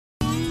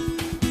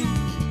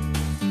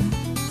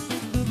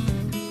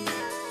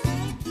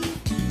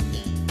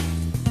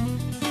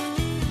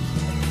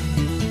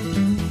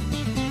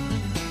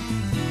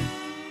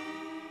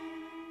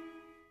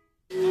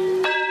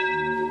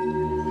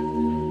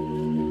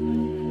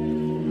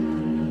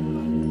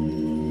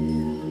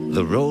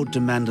The road to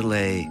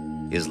Mandalay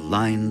is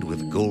lined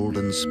with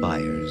golden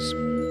spires.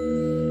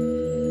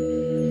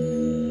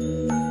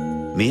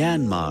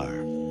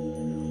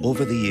 Myanmar.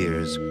 Over the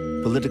years,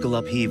 political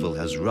upheaval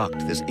has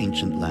rocked this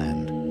ancient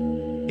land.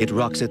 It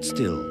rocks it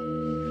still,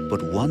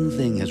 but one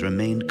thing has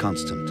remained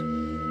constant.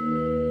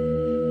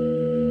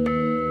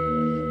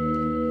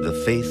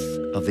 The faith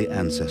of the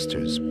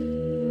ancestors,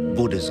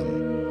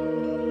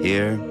 Buddhism.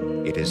 Here,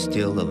 it is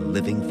still a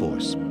living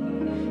force.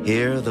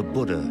 Here, the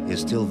Buddha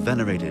is still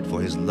venerated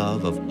for his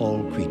love of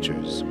all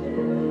creatures.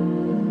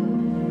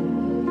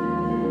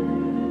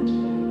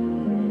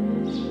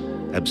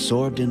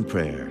 Absorbed in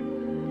prayer,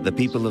 the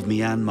people of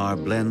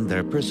Myanmar blend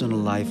their personal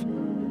life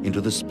into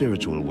the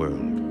spiritual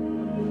world.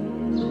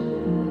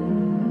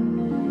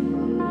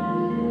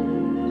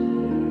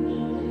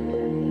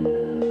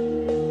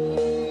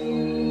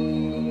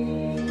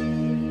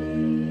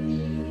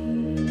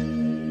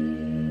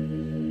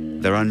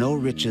 There are no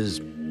riches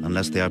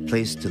unless they are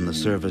placed in the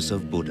service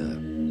of Buddha.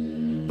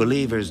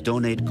 Believers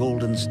donate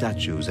golden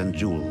statues and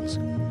jewels.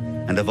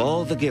 And of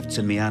all the gifts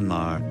in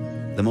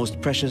Myanmar, the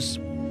most precious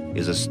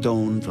is a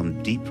stone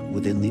from deep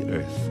within the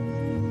earth.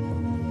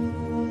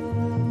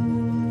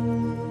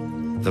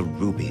 The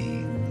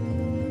ruby.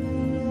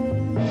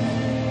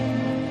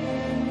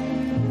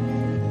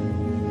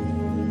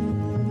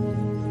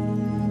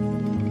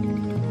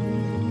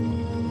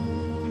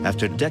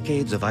 After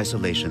decades of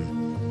isolation,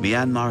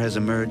 Myanmar has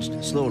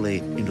emerged slowly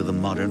into the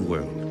modern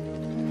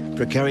world.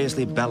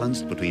 Precariously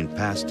balanced between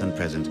past and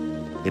present,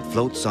 it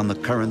floats on the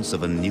currents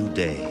of a new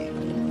day.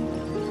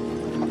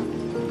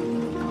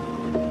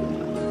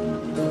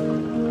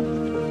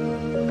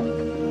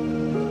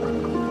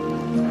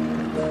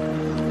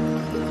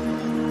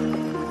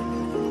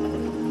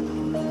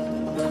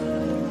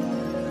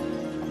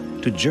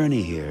 To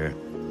journey here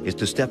is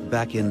to step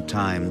back in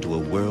time to a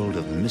world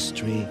of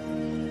mystery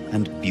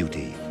and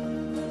beauty.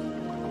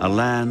 A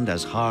land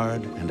as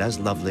hard and as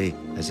lovely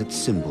as its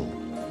symbol,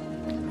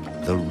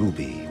 the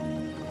ruby.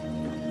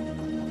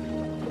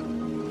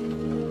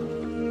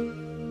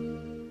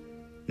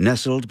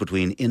 Nestled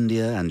between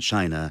India and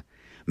China,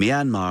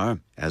 Myanmar,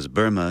 as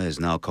Burma is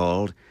now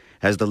called,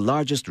 has the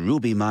largest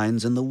ruby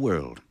mines in the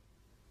world.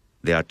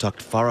 They are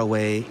tucked far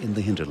away in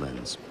the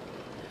hinterlands.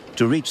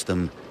 To reach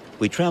them,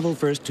 we travel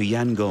first to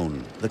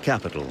Yangon, the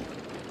capital.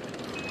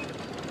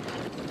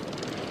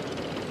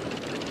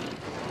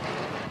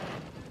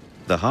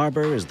 The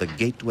harbor is the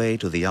gateway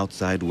to the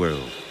outside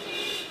world.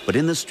 But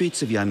in the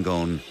streets of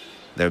Yangon,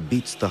 there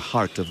beats the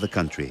heart of the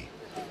country.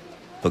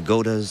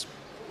 Pagodas,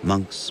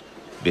 monks,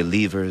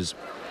 believers,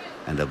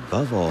 and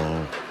above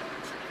all,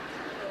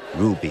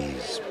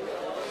 rubies.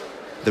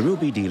 The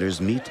ruby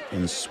dealers meet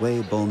in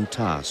Sway Bon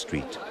Ta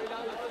Street.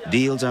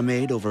 Deals are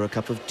made over a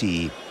cup of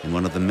tea in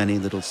one of the many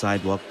little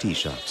sidewalk tea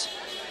shops.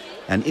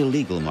 An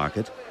illegal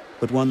market,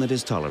 but one that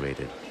is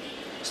tolerated.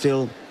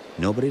 Still,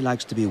 nobody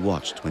likes to be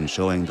watched when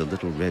showing the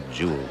little red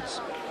jewels.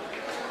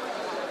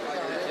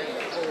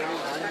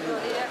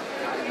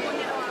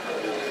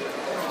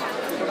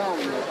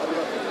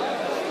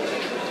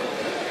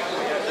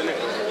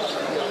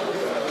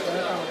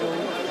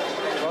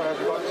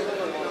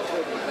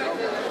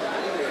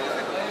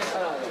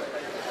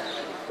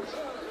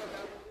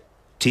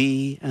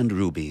 Tea and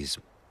rubies.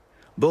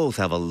 Both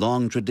have a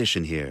long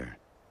tradition here.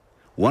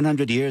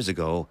 100 years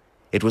ago,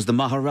 it was the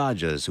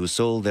Maharajas who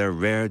sold their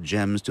rare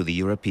gems to the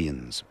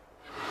Europeans.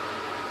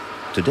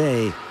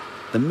 Today,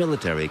 the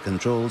military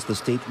controls the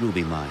state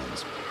ruby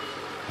mines,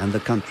 and the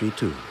country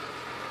too.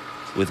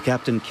 With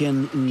Captain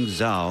Kin Ng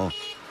Zhao,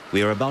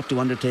 we are about to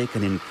undertake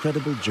an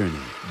incredible journey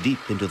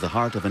deep into the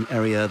heart of an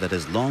area that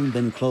has long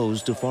been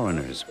closed to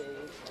foreigners.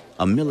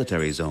 A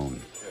military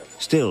zone,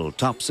 still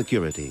top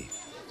security.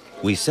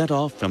 We set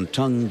off from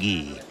Tung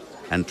Gi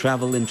and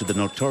travel into the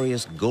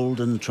notorious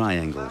Golden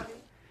Triangle,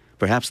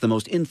 perhaps the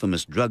most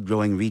infamous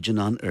drug-growing region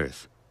on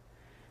Earth.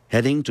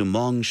 Heading to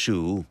Mong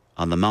Shu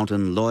on the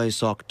mountain Loy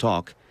Sok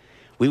Tok,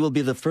 we will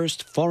be the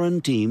first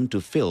foreign team to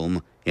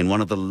film in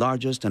one of the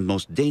largest and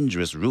most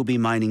dangerous ruby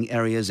mining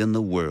areas in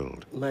the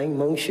world.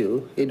 Mong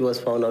Shu, it was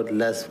found out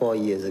last 4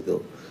 years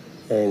ago,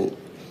 and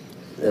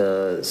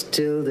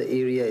still the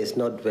area is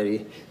not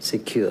very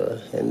secure,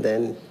 and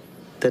then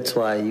that's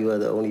why you are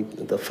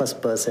the first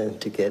person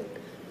to get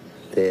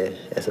there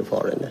as a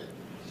foreigner.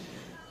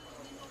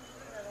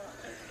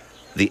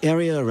 The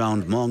area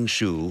around Mong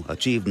Shu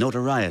achieved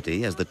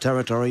notoriety as the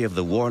territory of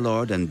the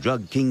warlord and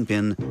drug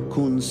kingpin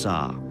Khun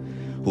Sa,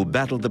 who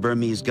battled the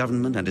Burmese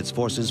government and its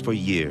forces for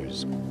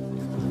years.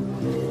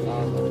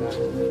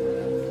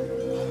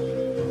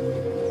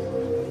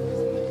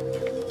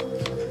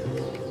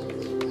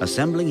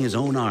 Assembling his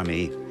own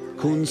army,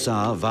 Khun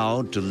Sa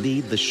vowed to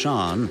lead the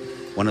Shan,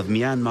 one of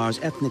Myanmar's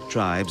ethnic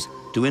tribes,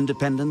 to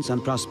independence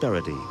and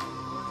prosperity.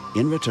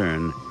 In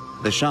return,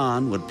 the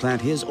Shan would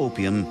plant his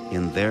opium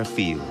in their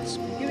fields.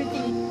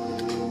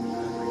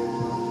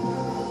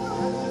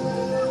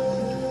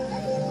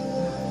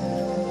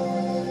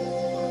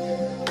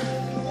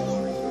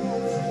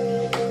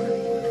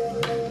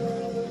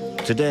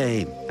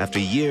 Today, after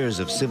years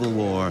of civil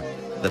war,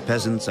 the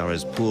peasants are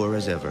as poor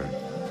as ever.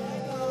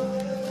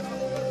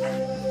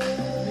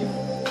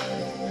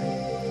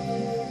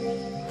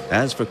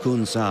 As for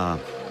Khun Sa,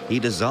 he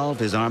dissolved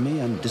his army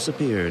and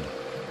disappeared,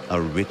 a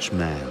rich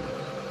man.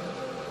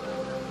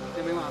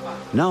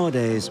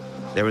 Nowadays,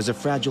 there is a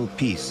fragile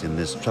peace in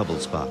this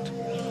troubled spot.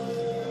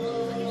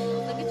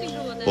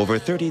 Over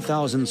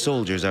 30,000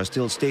 soldiers are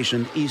still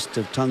stationed east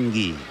of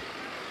Tangi.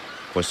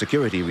 For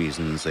security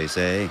reasons, they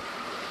say,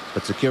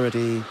 but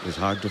security is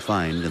hard to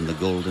find in the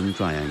Golden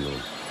Triangle.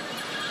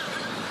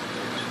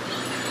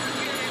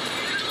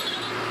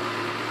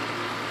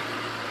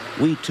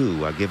 We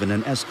too are given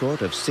an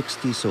escort of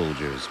 60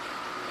 soldiers.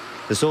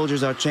 The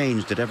soldiers are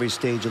changed at every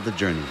stage of the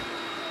journey.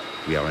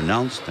 We are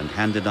announced and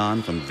handed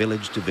on from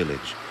village to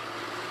village.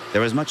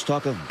 There is much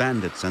talk of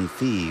bandits and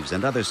thieves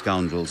and other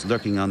scoundrels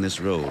lurking on this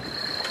road.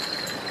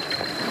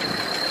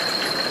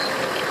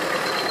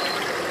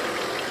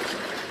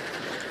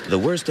 The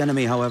worst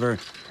enemy, however,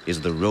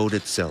 is the road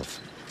itself.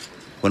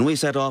 When we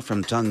set off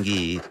from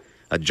Tangi,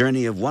 a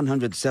journey of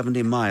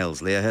 170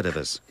 miles lay ahead of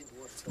us.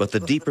 But the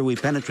deeper we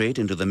penetrate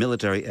into the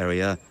military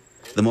area,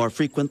 the more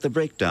frequent the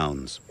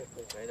breakdowns.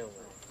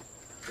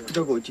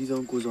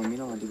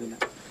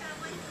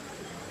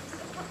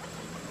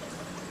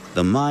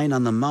 The mine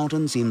on the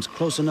mountain seems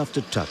close enough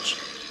to touch,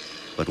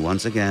 but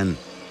once again,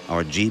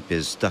 our jeep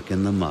is stuck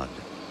in the mud.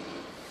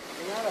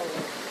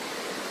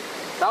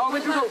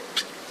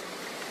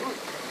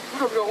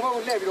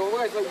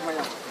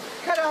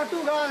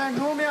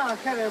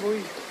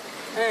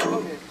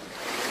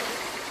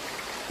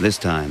 This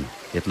time,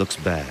 it looks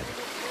bad.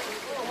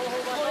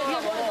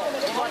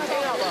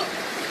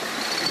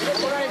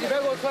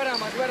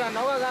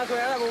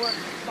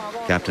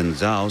 Captain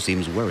Zhao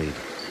seems worried.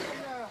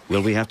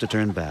 Will we have to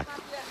turn back?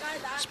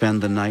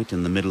 Spend the night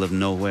in the middle of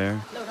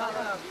nowhere?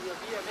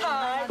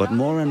 But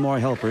more and more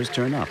helpers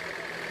turn up.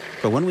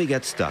 For when we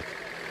get stuck,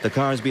 the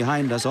cars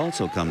behind us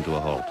also come to a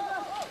halt.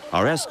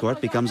 Our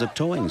escort becomes a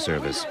towing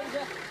service,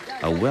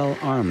 a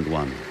well-armed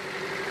one.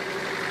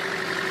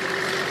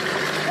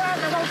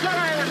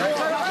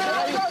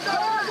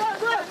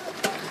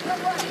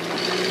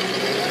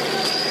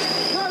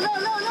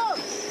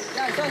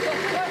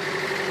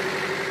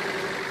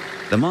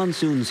 The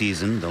monsoon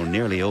season, though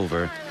nearly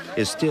over,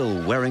 is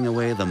still wearing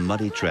away the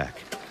muddy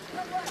track.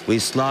 We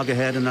slog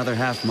ahead another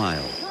half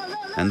mile,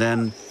 and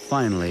then,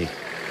 finally,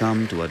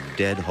 come to a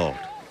dead halt.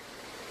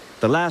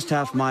 The last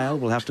half mile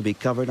will have to be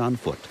covered on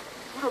foot.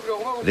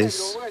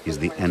 This is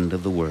the end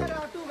of the world.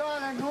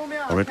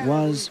 Or it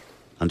was,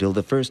 until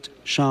the first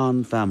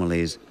Shan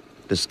families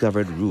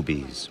discovered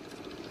rubies.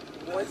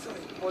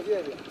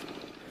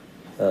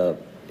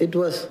 It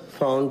was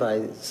found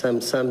by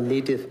some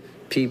native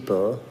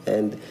people,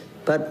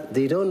 but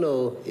they don't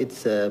know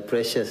it's a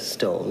precious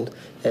stone,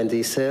 and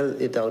they sell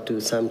it out to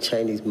some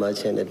Chinese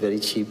merchant at very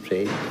cheap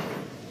rate.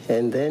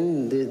 And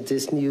then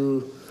this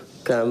new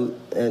come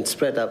and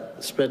spread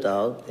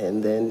out,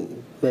 and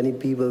then many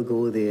people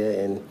go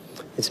there, and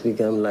it's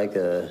become like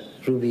a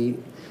ruby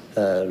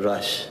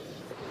rush.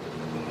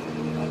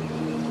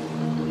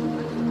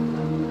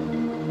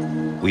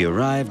 We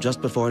arrive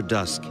just before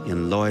dusk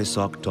in Loy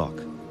Sok Tok.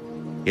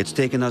 It's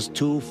taken us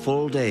 2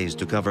 full days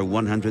to cover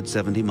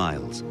 170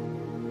 miles.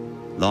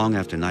 Long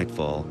after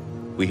nightfall,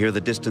 we hear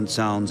the distant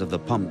sounds of the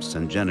pumps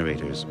and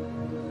generators.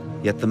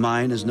 Yet the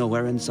mine is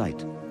nowhere in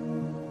sight.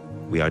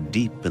 We are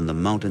deep in the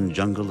mountain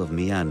jungle of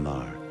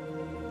Myanmar,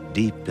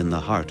 deep in the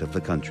heart of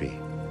the country.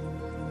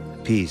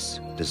 Peace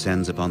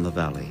descends upon the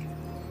valley.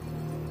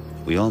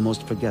 We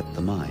almost forget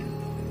the mine.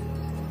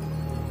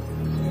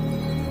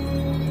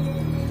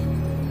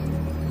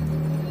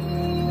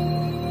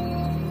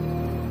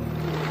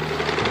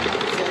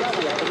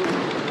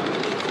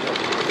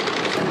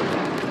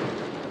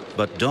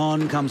 But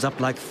dawn comes up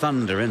like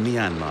thunder in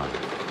Myanmar.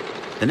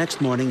 The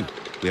next morning,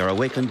 we are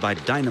awakened by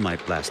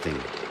dynamite blasting.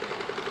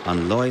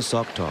 On Loy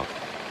Sok Tok,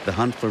 the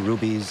hunt for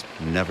rubies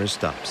never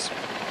stops.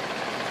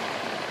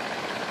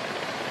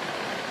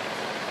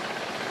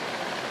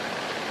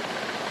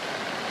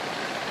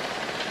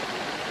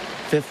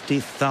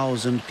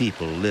 "50,000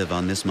 people live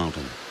on this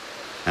mountain,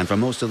 and for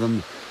most of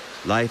them,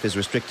 life is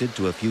restricted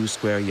to a few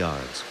square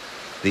yards,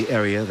 the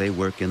area they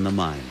work in the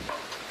mine.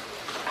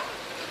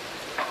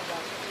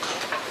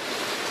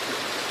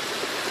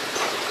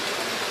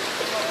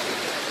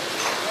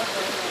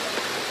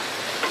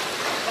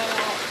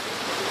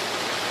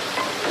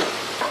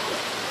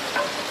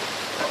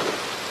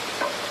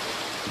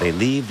 They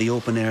leave the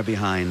open air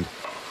behind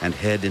and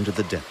head into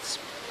the depths,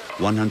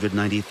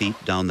 190 feet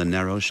down the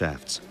narrow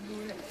shafts.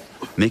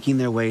 Making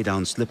their way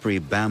down slippery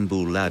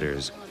bamboo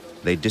ladders,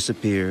 they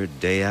disappear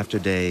day after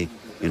day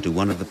into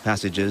one of the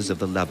passages of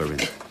the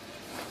labyrinth,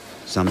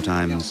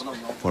 sometimes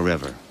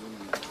forever.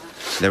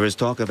 There is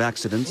talk of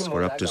accidents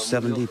where up to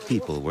 70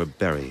 people were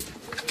buried.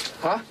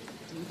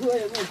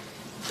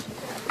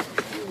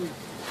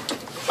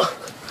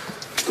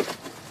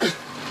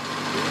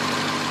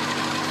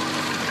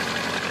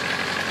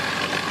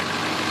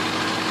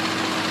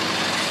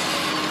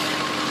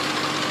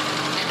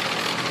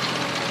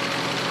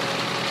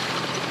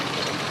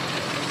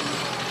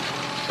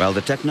 While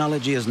the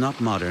technology is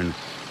not modern,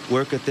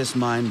 work at this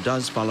mine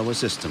does follow a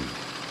system.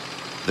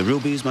 The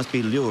rubies must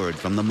be lured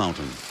from the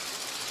mountain,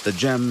 the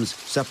gems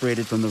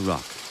separated from the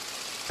rock,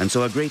 and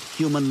so a great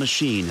human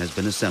machine has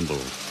been assembled.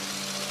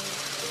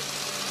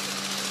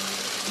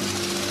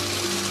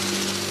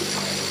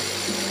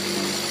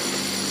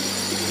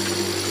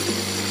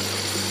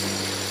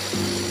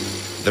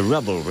 The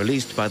rubble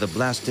released by the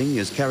blasting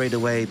is carried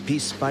away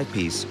piece by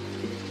piece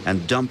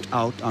and dumped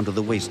out onto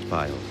the waste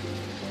pile.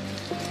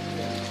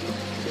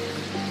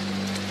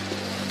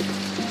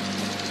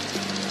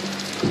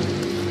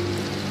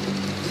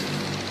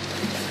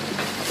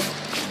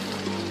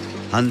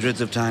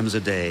 Hundreds of times a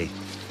day,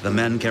 the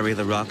men carry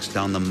the rocks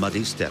down the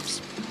muddy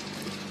steps.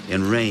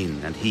 In rain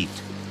and heat,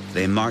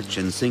 they march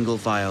in single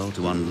file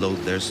to unload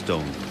their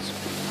stones.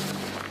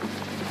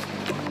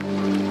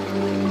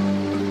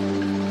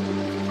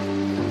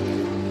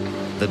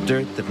 The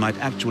dirt that might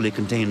actually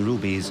contain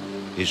rubies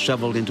is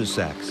shoveled into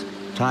sacks,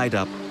 tied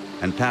up,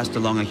 and passed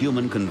along a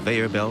human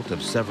conveyor belt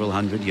of several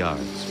hundred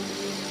yards.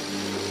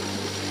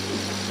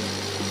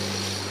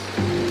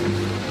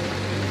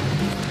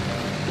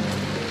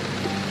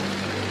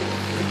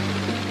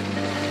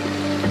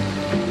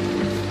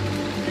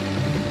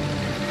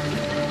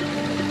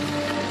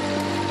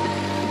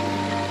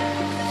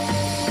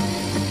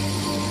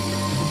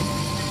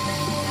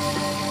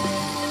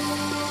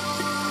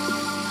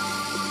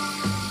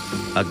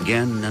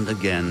 Again and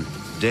again,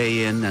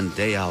 day in and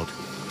day out,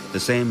 the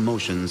same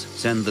motions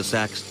send the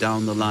sacks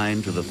down the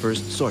line to the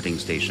first sorting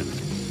station.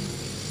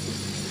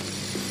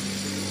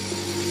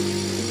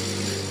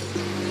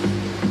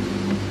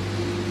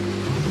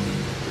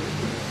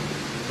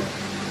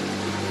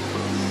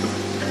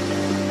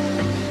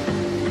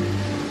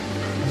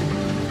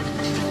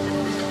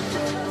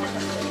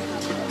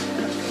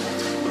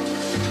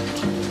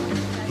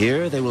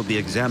 Here they will be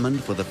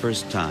examined for the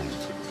first time.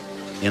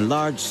 In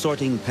large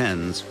sorting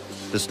pens,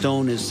 the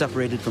stone is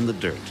separated from the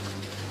dirt.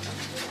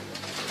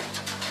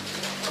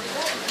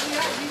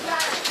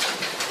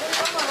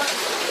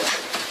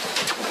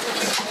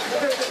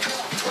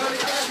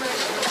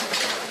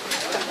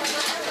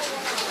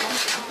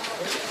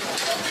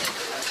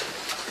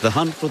 The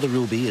hunt for the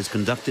ruby is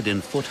conducted in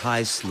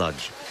foot-high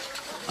sludge,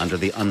 under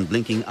the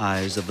unblinking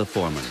eyes of the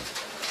foreman.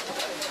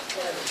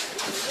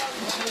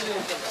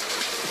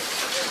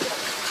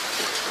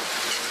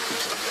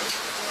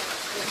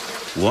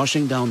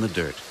 Washing down the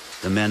dirt,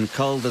 the men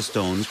cull the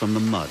stones from the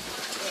mud.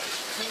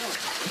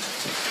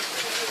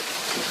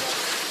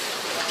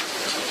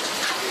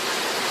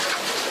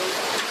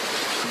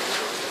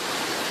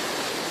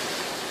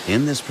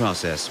 In this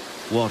process,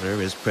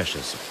 water is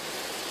precious.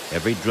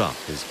 Every drop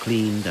is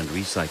cleaned and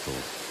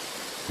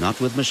recycled, not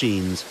with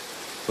machines,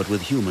 but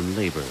with human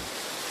labor.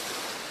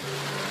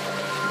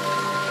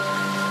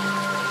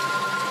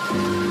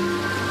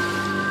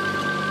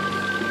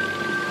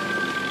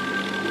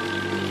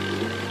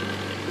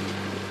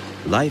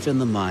 Life in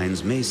the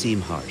mines may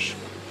seem harsh,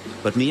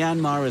 but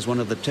Myanmar is one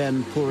of the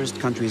 10 poorest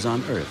countries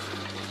on earth.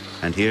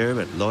 And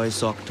here at Loy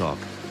Sok Tok,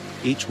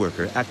 each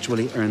worker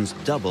actually earns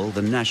double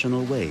the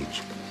national wage,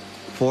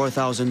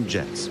 4,000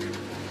 jets,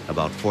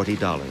 about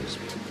 $40.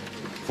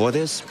 For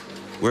this,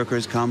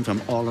 workers come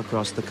from all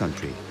across the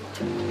country.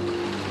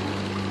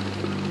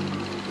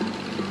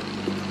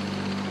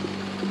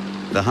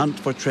 The hunt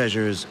for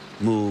treasures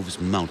moves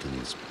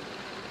mountains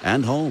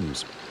and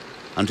homes.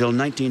 Until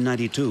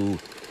 1992,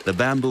 the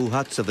bamboo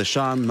huts of the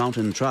Shan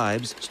mountain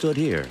tribes stood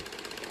here.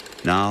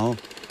 Now,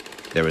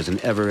 there is an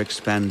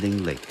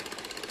ever-expanding lake.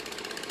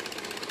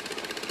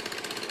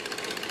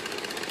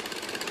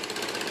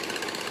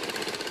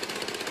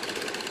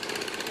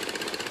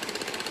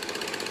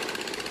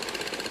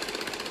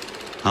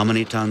 How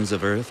many tons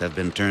of earth have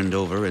been turned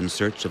over in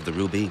search of the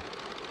ruby?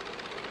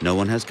 No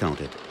one has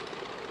counted.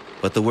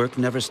 But the work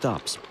never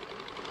stops,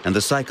 and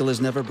the cycle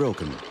is never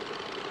broken.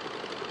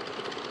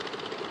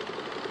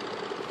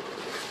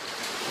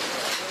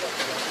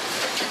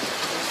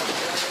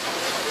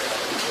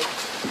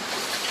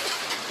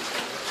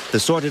 The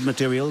sorted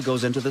material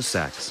goes into the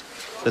sacks.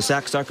 The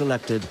sacks are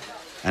collected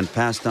and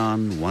passed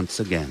on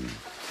once again.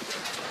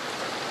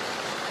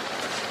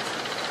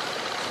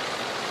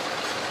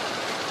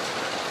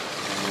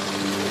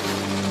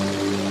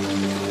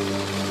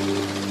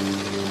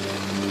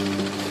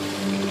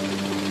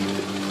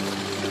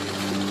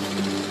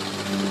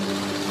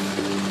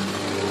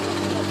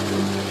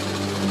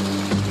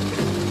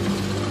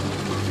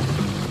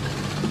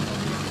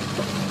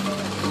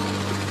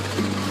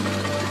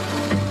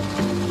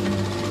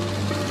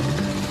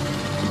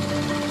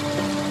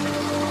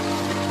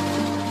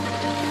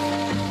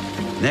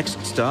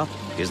 Next stop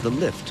is the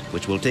lift,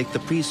 which will take the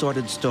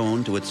pre-sorted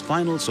stone to its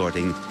final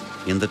sorting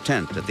in the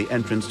tent at the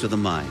entrance to the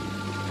mine.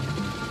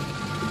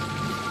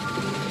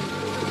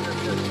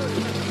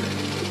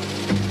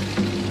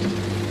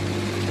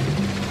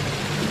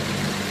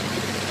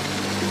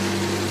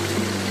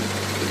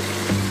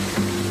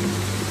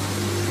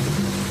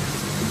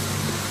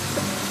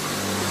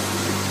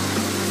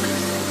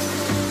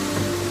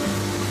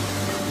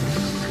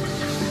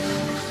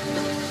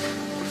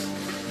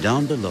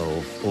 Down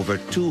below, over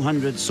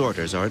 200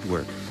 sorters are at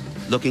work,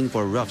 looking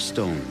for rough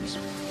stones.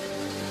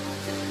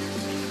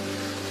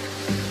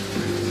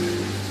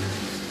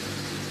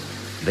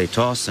 They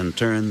toss and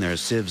turn their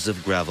sieves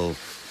of gravel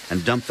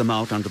and dump them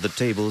out onto the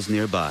tables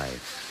nearby.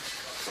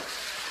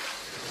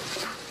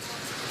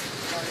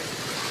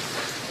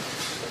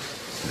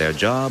 Their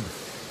job,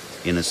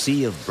 in a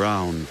sea of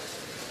brown,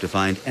 to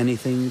find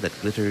anything that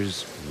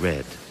glitters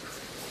red.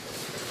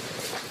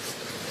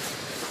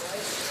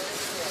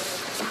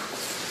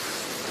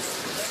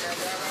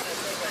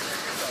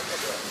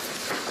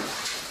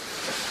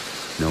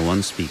 No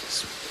one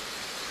speaks.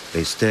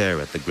 They stare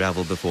at the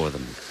gravel before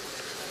them,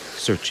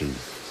 searching,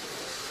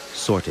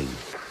 sorting.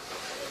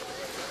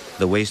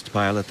 The waste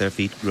pile at their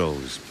feet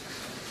grows.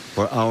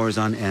 For hours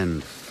on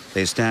end,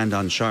 they stand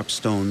on sharp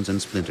stones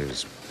and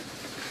splinters,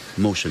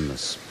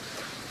 motionless,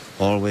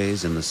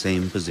 always in the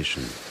same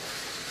position.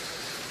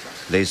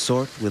 They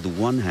sort with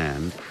one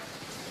hand,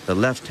 the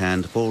left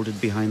hand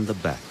folded behind the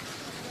back.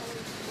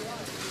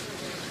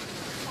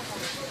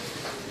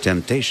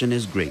 Temptation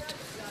is great,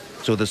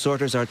 so the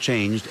sorters are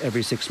changed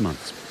every 6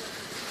 months.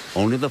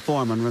 Only the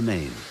foremen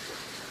remain,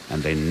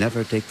 and they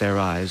never take their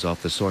eyes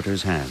off the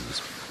sorters'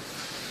 hands.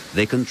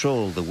 They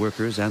control the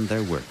workers and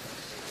their work,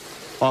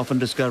 often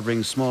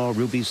discovering small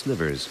ruby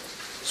slivers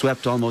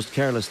swept almost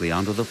carelessly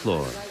onto the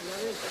floor.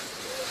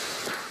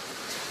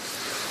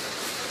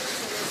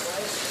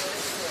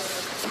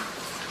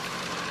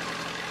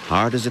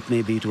 Hard as it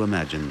may be to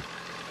imagine,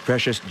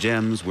 precious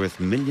gems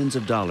worth millions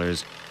of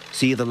dollars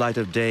see the light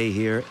of day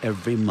here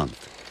every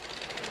month.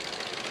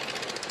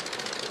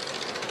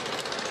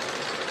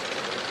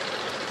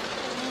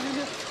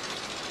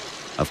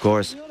 Of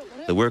course,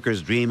 the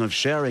workers dream of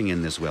sharing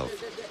in this wealth,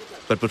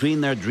 but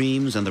between their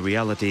dreams and the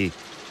reality,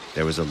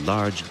 there is a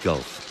large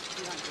gulf.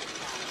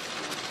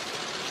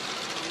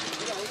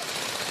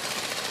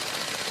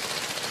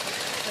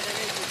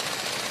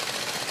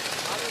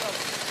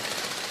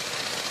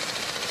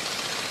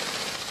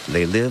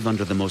 They live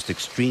under the most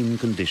extreme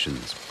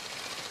conditions.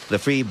 The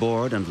free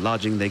board and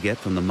lodging they get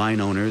from the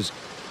mine owners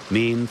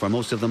mean, for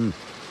most of them,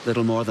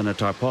 little more than a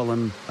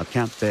tarpaulin, a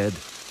camp bed,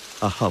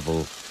 a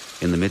hovel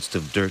in the midst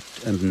of dirt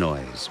and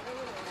noise.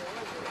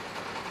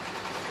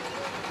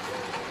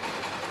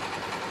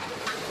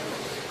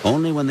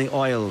 Only when the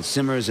oil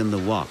simmers in the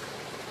wok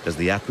does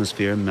the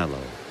atmosphere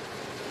mellow.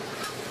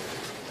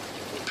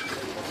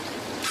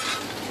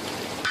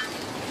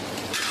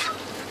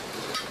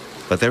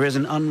 But there is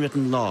an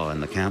unwritten law in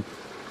the camp.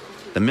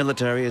 The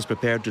military is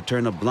prepared to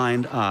turn a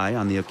blind eye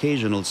on the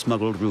occasional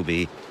smuggled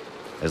ruby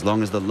as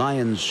long as the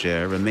lion's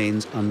share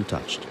remains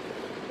untouched.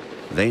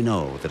 They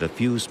know that a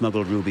few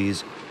smuggled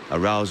rubies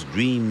arouse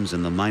dreams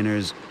in the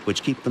miners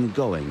which keep them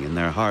going in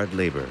their hard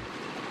labor.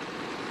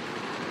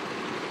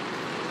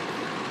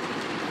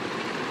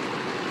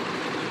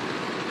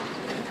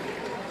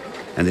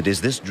 And it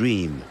is this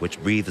dream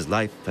which breathes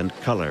life and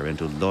color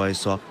into Loy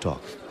Sok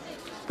Tok,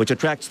 which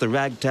attracts the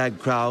ragtag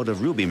crowd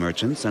of ruby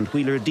merchants and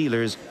wheeler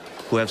dealers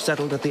who have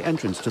settled at the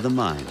entrance to the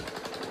mine.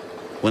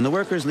 When the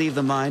workers leave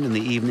the mine in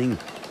the evening,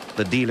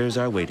 the dealers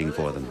are waiting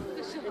for them.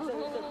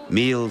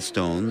 Meal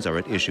stones are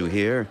at issue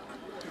here,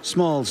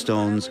 small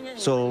stones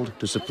sold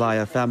to supply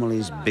a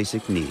family's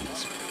basic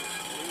needs.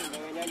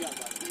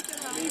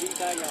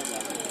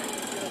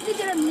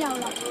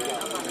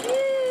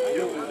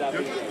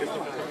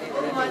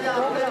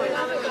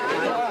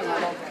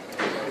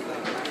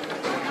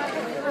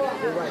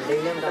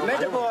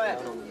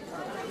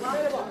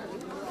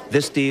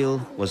 This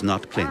deal was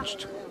not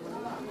clinched.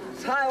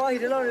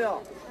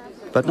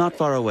 But not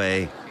far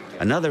away,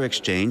 another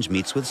exchange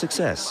meets with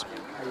success.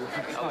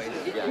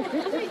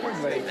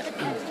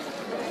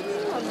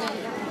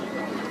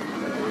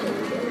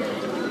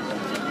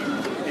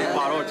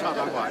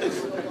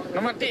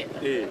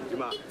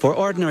 For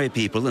ordinary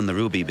people in the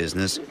ruby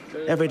business,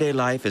 everyday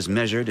life is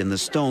measured in the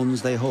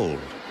stones they hold.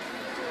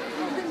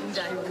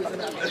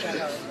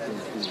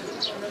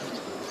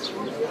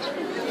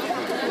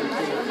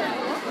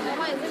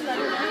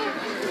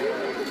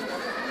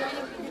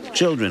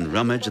 Children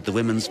rummage at the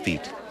women's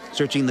feet,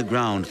 searching the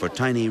ground for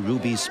tiny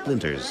ruby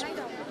splinters.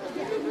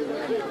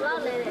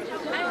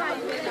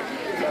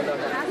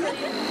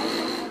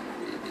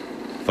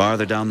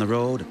 Farther down the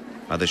road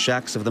are the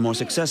shacks of the more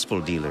successful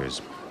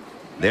dealers.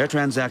 Their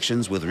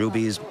transactions with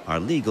rubies are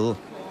legal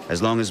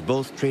as long as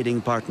both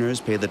trading partners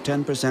pay the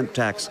 10%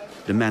 tax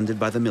demanded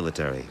by the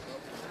military.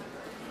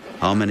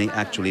 How many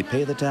actually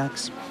pay the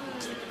tax?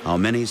 How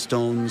many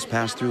stones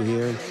pass through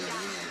here?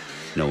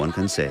 No one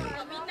can say.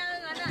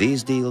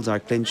 These deals are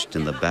clinched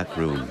in the back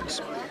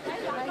rooms.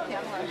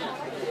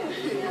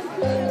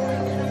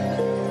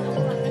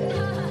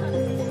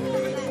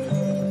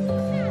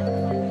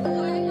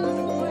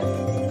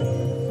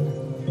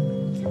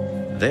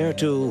 There,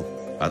 too,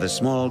 are the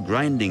small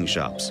grinding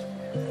shops,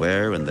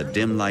 where, in the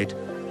dim light,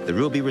 the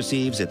ruby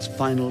receives its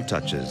final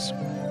touches.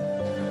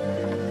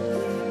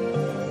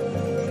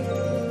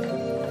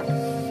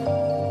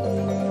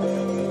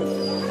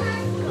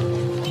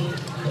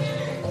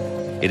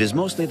 It is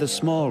mostly the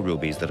small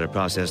rubies that are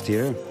processed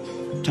here,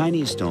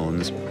 tiny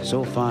stones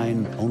so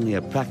fine only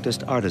a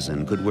practiced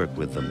artisan could work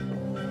with them.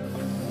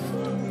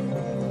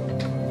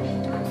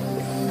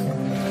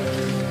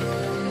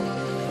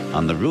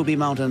 On the Ruby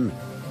Mountain,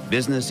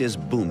 business is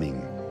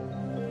booming.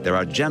 There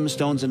are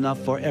gemstones enough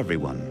for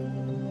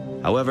everyone.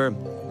 However,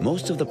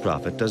 most of the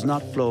profit does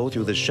not flow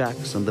through the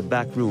shacks and the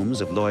back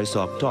rooms of Loy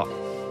Sok Tok.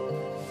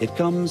 It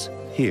comes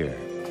here.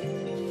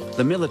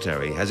 The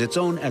military has its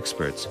own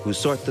experts who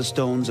sort the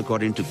stones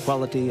according to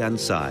quality and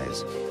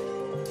size.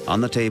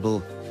 On the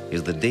table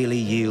is the daily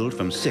yield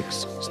from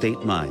 6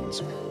 state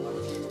mines.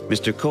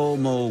 Mr. Ko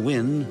Mo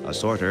Win, a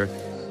sorter,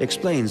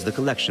 explains the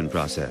collection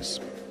process.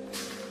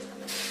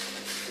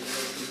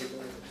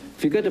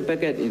 Figure the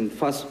packet in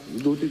first,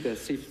 go to the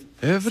safe.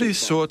 Every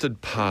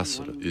sorted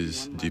parcel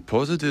is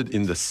deposited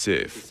in the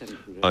safe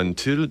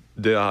until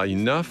there are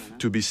enough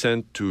to be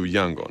sent to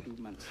Yangon.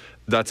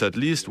 That's at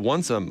least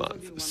once a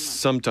month,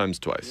 sometimes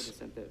twice.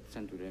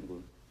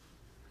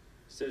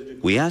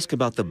 We ask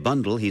about the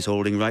bundle he's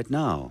holding right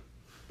now.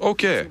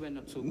 Okay,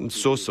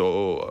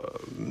 so-so,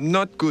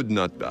 not good,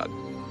 not bad.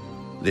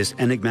 This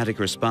enigmatic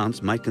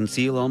response might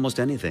conceal almost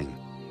anything,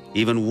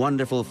 even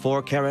wonderful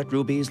 4-carat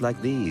rubies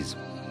like these,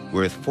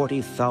 worth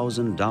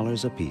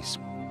 $40,000 apiece.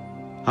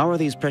 How are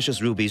these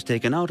precious rubies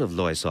taken out of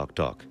Loy Sok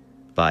Tok?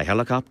 By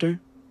helicopter?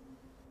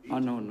 Oh,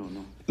 no.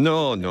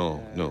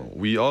 No.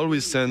 We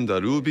always send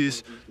the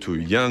rubies to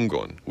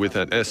Yangon with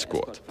an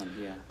escort,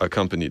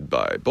 accompanied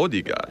by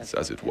bodyguards,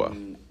 as it were.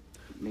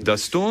 The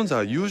stones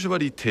are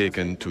usually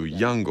taken to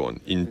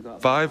Yangon in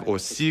 5 or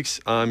 6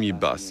 army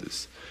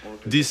buses.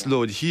 This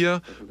load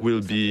here will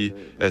be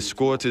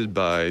escorted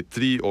by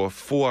 3 or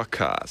 4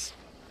 cars.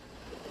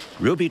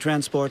 Ruby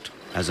transport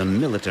as a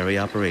military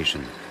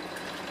operation.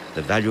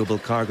 The valuable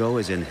cargo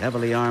is in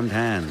heavily armed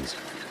hands.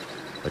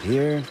 But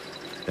here,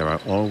 there are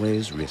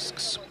always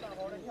risks.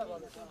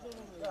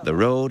 The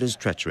road is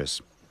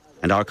treacherous,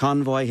 and our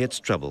convoy hits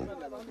trouble.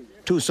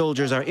 2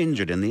 soldiers are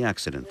injured in the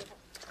accident,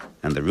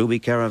 and the Ruby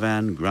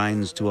caravan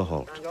grinds to a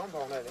halt.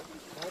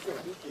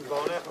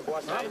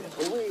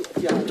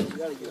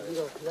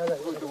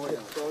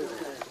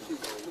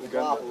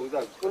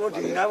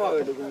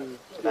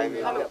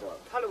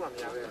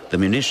 The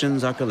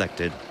munitions are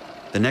collected,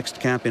 the next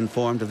camp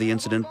informed of the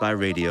incident by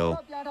radio,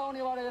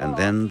 and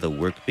then the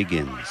work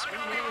begins.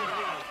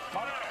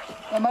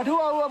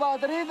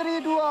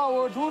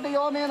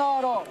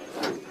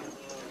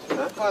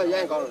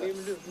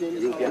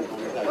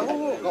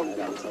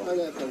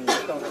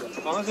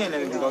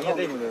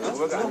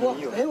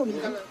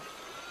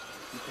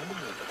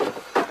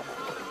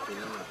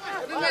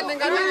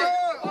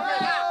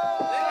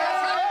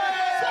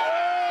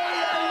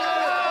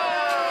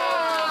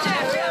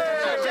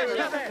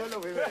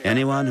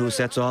 Anyone who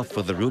sets off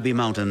for the Ruby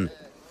Mountain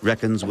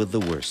reckons with the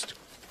worst.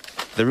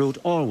 The route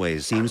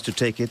always seems to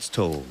take its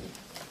toll.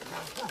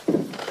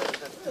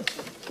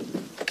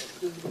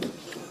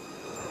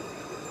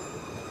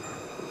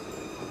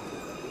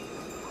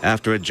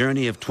 After a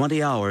journey of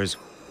 20 hours,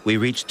 we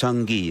reach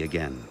Tungyi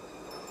again.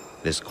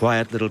 This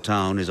quiet little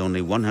town is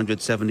only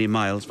 170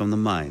 miles from the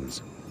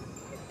mines,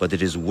 but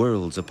it is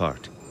worlds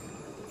apart.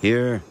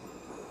 Here,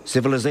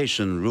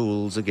 civilization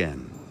rules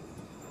again.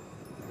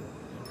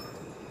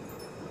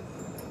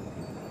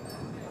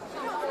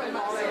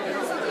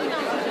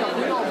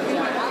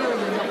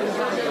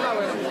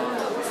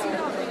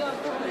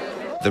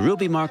 The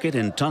Ruby Market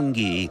in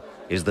Tungyi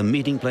is the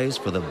meeting place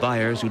for the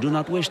buyers who do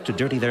not wish to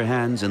dirty their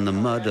hands in the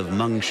mud of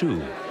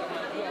Mengshu.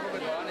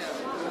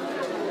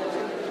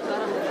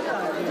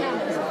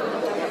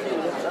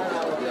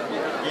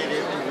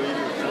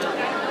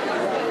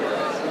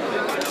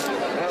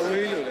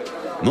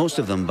 Most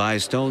of them buy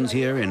stones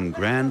here in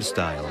grand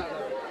style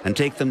and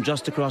take them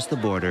just across the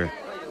border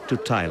to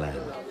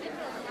Thailand.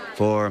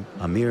 For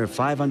a mere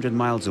 500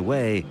 miles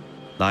away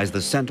lies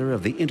the center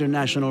of the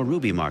international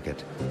ruby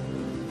market,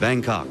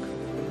 Bangkok.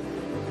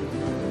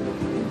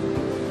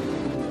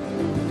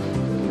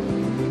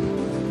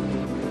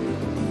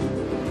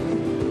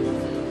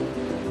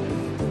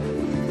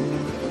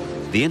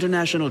 The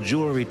International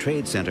Jewelry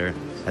Trade Center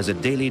has a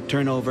daily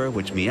turnover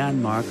which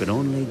Myanmar could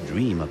only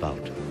dream about.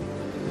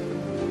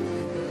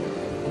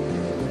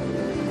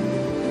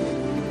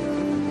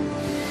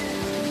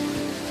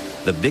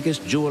 The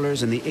biggest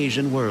jewelers in the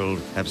Asian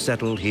world have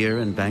settled here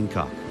in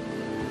Bangkok.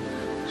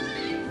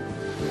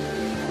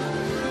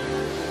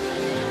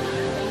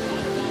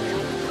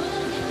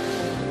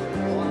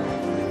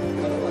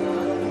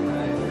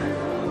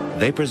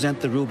 They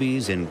present the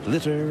rubies in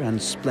glitter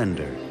and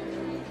splendor,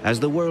 as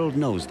the world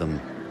knows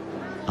them,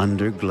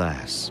 under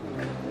glass.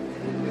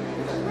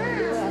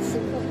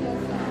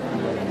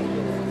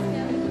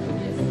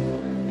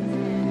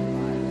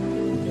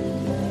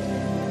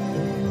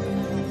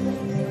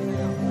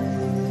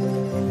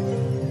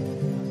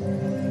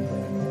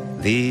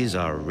 These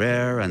are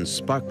rare and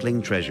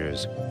sparkling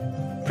treasures,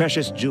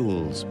 precious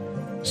jewels,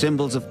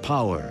 symbols of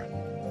power,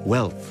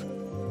 wealth,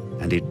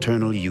 and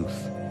eternal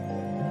youth.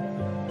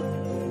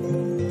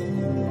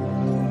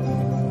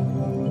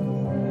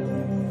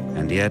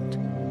 And yet,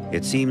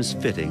 it seems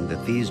fitting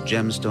that these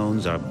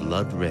gemstones are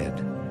blood red,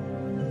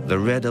 the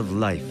red of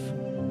life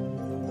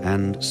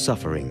and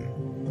suffering.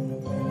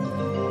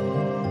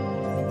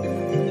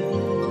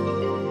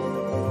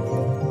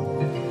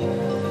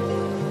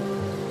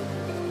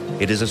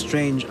 It is a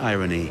strange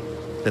irony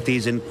that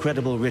these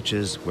incredible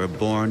riches were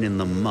born in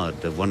the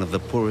mud of one of the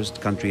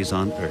poorest countries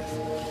on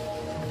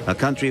earth. A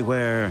country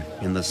where,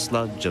 in the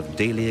sludge of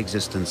daily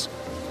existence,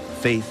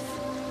 faith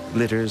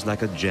glitters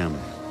like a gem,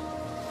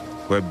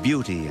 where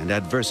beauty and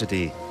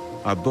adversity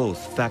are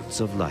both facts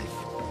of life.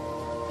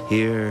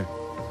 Here,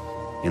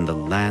 in the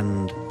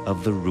land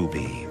of the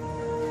ruby.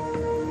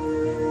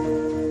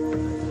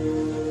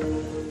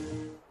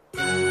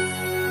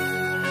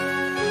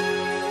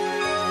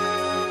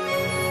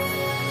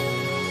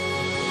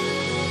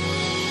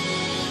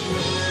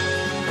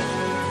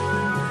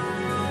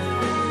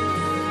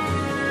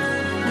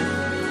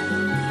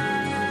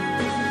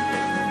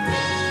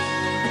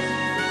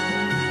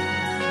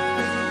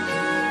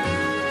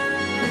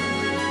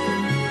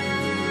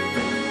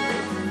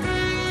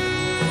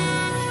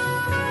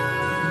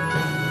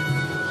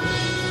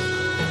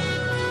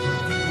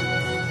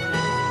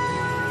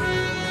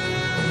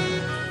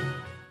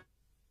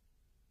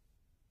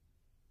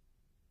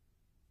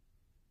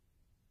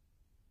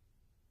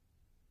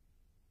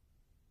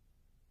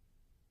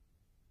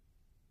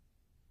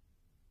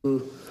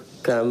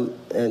 Come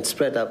and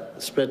spread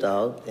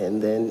out,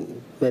 and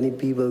then many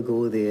people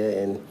go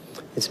there, and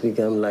it's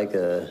become like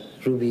a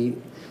ruby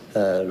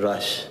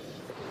rush.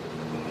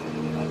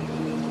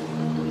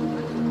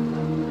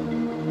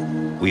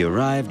 We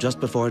arrived just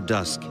before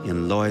dusk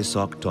in Loy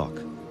Sok Tok.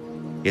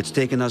 It's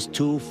taken us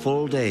 2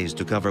 full days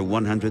to cover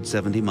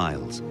 170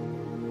 miles.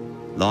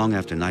 Long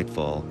after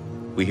nightfall,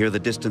 we hear the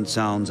distant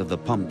sounds of the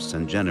pumps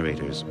and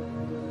generators.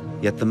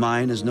 Yet the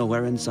mine is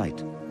nowhere in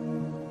sight.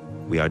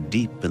 We are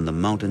deep in the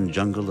mountain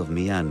jungle of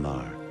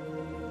Myanmar,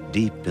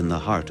 deep in the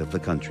heart of the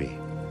country.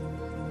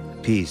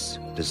 Peace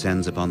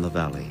descends upon the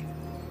valley.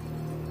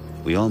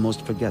 We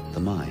almost forget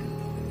the mine.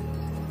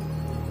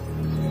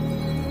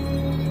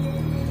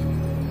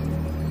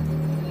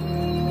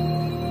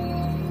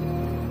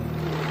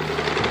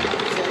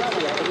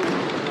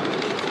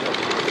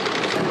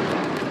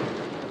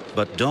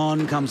 But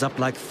dawn comes up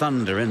like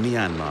thunder in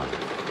Myanmar.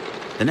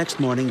 The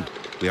next morning,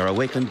 we are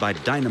awakened by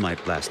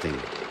dynamite blasting.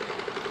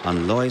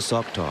 On Loy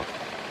Sok Tok,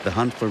 the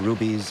hunt for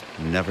rubies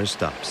never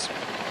stops.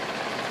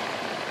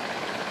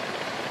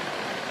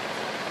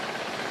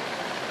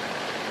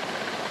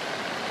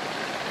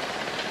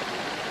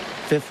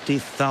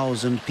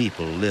 "50,000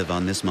 people live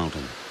on this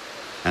mountain,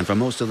 and for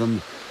most of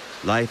them,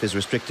 life is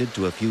restricted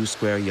to a few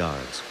square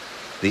yards,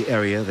 the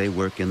area they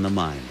work in the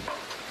mine.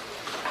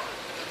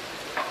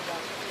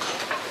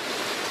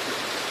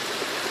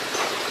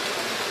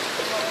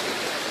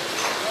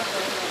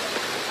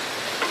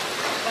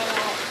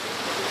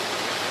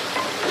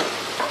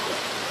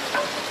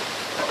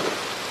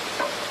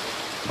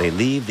 They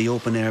leave the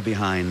open air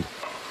behind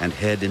and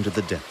head into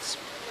the depths,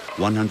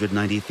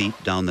 190 feet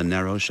down the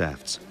narrow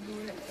shafts.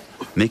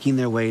 Making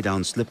their way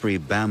down slippery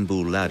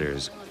bamboo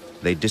ladders,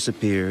 they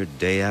disappear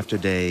day after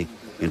day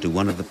into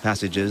one of the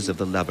passages of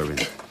the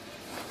labyrinth,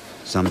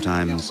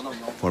 sometimes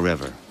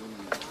forever.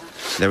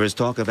 There is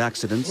talk of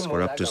accidents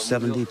where up to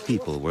 70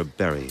 people were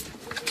buried.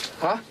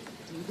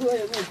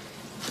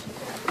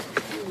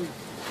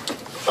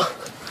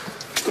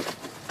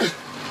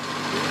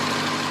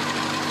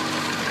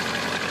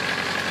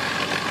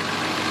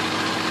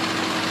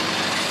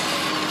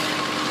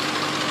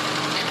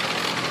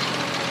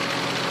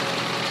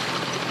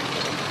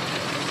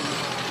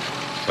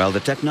 While the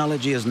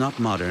technology is not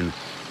modern,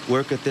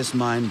 work at this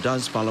mine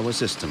does follow a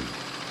system.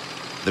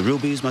 The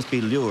rubies must be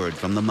lured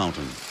from the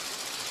mountain,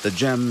 the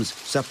gems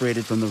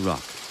separated from the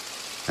rock,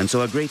 and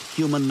so a great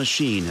human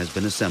machine has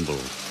been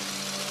assembled.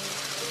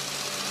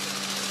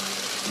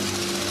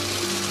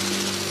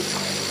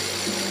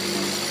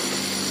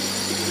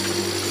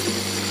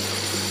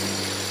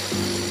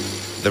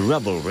 The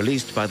rubble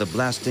released by the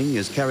blasting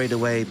is carried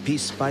away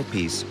piece by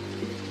piece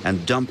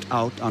and dumped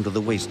out onto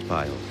the waste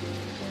pile.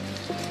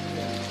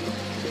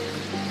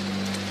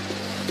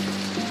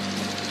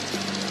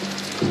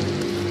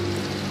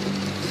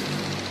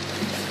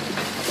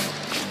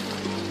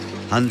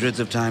 Hundreds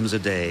of times a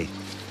day,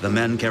 the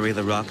men carry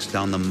the rocks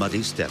down the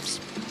muddy steps.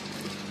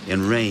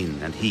 In rain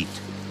and heat,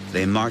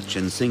 they march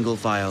in single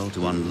file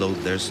to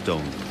unload their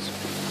stones.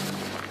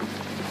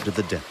 To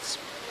the depths,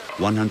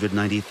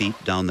 190 feet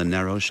down the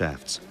narrow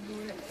shafts.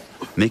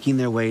 Making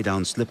their way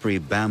down slippery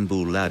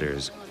bamboo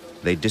ladders,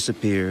 they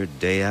disappear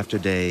day after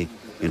day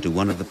into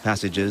one of the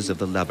passages of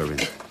the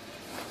labyrinth,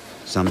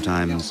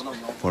 sometimes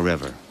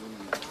forever.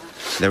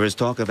 There is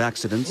talk of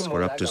accidents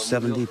where up to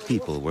 70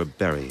 people were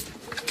buried.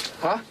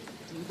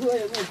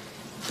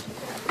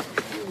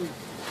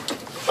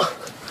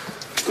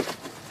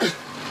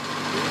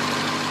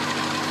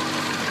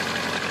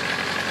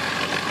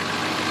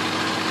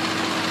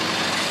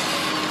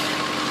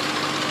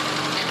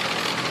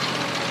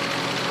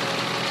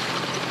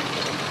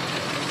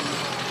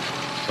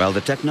 While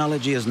the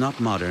technology is not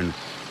modern,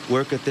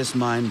 work at this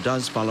mine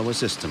does follow a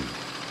system.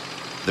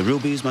 The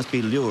rubies must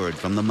be lured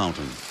from the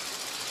mountain,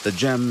 the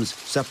gems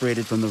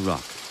separated from the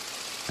rock,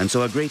 and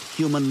so a great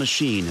human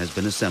machine has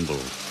been assembled.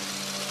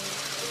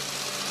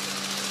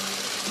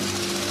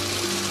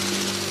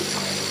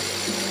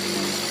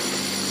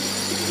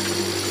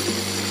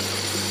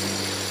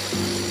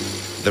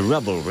 The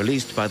rubble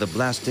released by the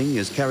blasting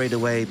is carried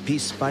away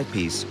piece by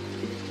piece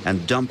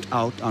and dumped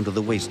out onto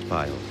the waste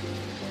pile.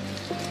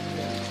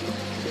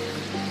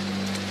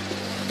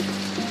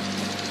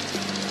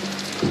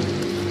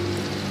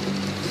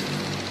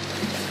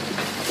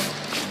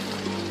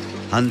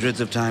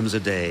 Hundreds of times a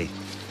day,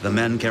 the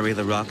men carry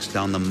the rocks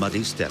down the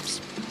muddy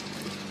steps.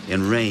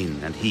 In rain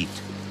and heat,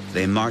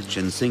 they march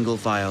in single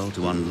file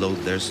to unload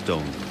their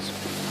stones.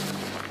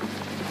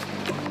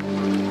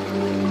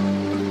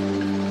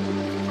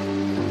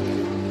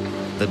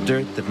 The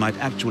dirt that might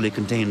actually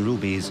contain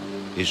rubies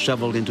is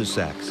shoveled into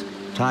sacks,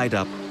 tied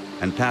up,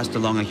 and passed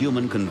along a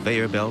human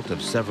conveyor belt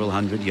of several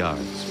hundred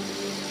yards.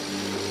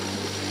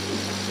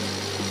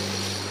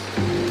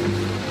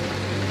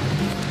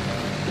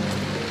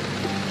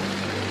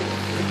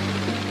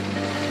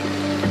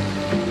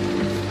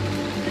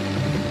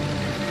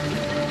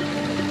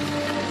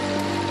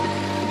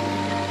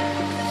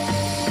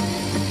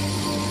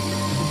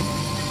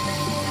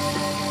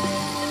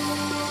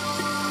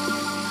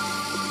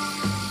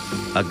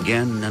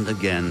 Again and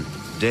again,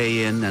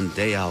 day in and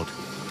day out,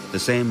 the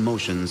same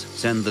motions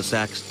send the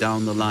sacks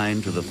down the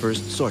line to the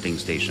first sorting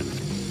station.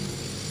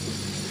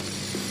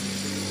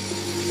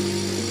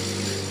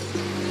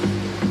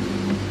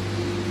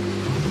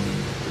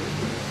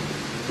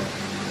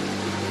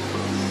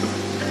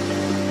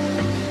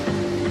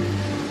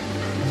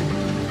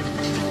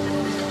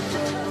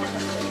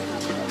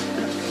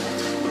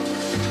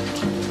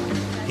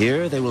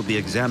 Here they will be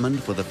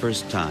examined for the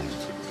first time.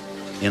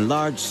 In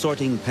large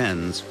sorting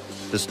pens,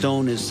 the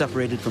stone is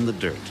separated from the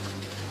dirt.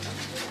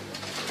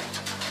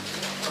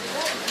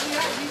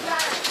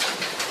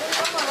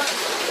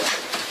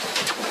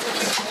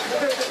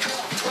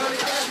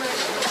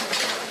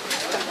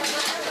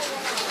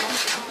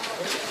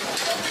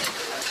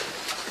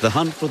 The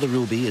hunt for the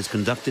ruby is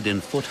conducted in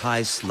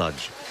foot-high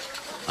sludge,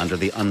 under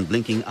the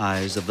unblinking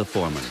eyes of the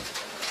foreman.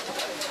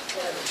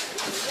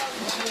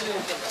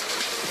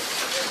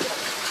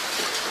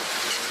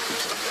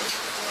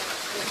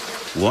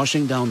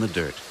 Washing down the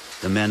dirt,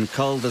 the men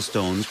cull the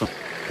stones,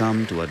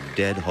 come to a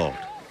dead halt.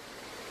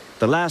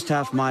 The last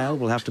half mile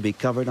will have to be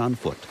covered on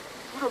foot.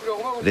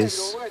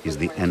 This is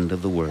the end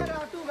of the world.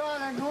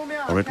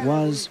 Or it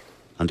was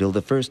until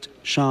the first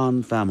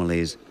Shan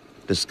families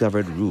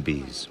discovered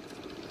rubies.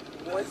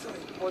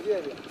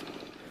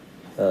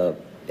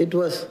 It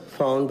was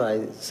found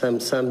by some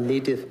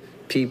native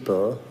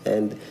people,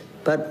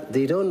 but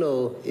they don't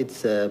know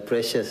it's a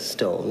precious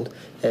stone,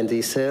 and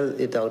they sell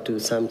it out to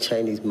some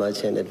Chinese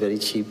merchant at very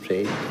cheap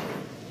rate.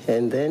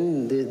 And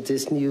then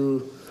this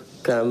new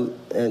come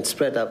and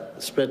spread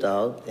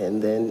out,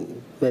 and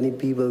then many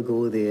people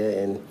go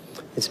there, and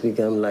it's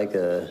become like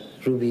a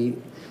ruby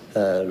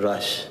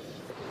rush.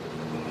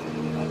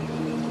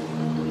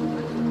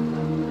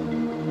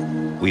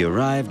 We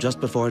arrive just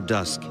before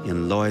dusk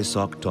in Loy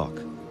Sok Tok.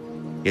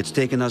 It's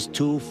taken us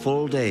 2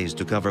 full days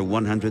to cover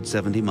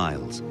 170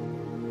 miles.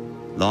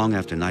 Long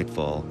after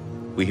nightfall,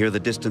 we hear the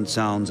distant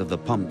sounds of the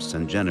pumps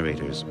and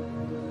generators.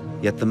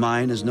 Yet the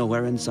mine is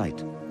nowhere in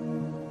sight.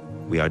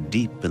 We are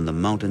deep in the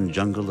mountain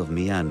jungle of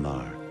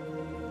Myanmar,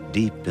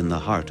 deep in the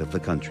heart of the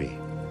country.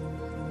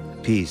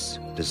 Peace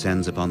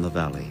descends upon the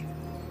valley.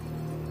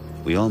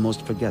 We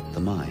almost forget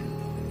the mine.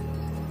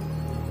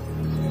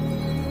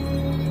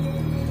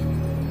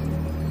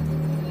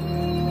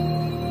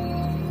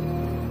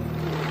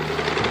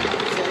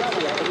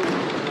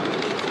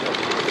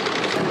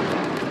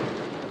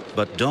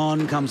 But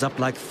dawn comes up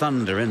like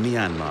thunder in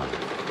Myanmar.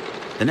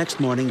 The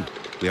next morning,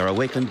 we are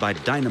awakened by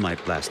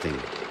dynamite blasting.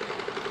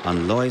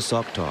 On Loy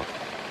Sok Tok,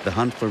 the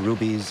hunt for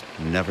rubies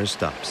never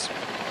stops.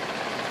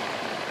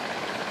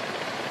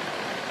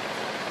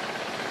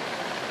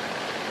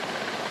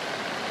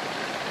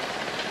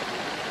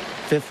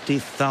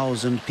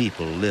 "50,000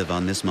 people live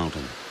on this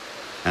mountain,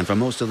 and for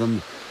most of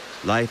them,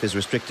 life is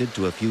restricted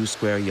to a few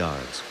square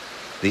yards,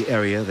 the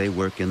area they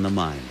work in the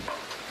mine.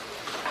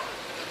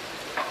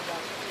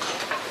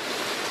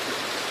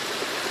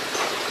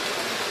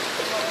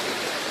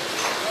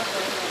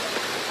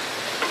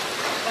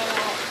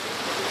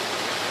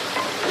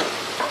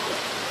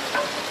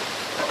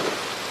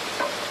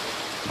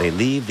 They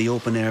leave the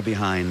open air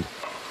behind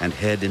and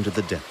head into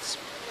the depths,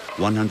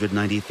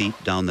 190 feet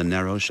down the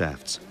narrow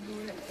shafts.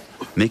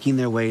 Making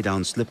their way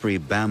down slippery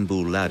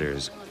bamboo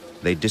ladders,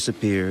 they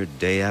disappear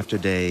day after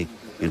day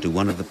into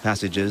one of the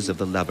passages of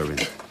the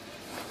labyrinth,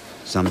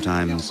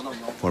 sometimes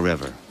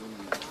forever.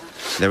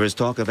 There is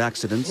talk of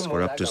accidents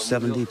where up to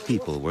 70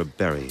 people were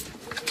buried.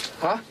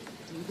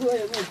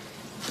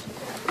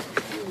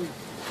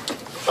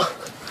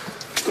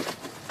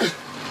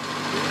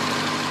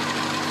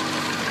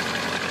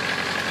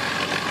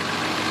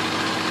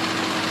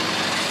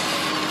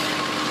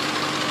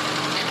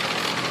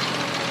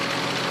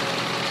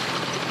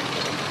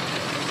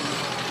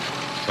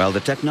 While the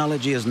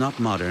technology is not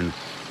modern,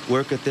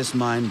 work at this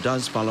mine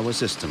does follow a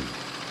system.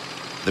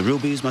 The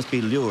rubies must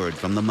be lured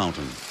from the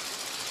mountain,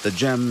 the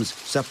gems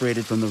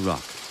separated from the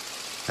rock,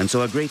 and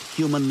so a great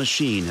human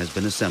machine has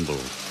been assembled.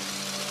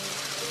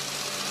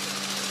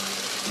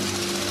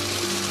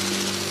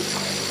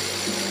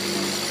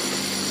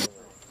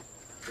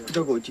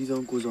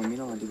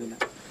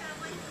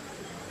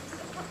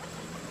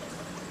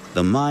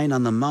 The mine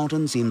on the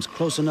mountain seems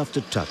close enough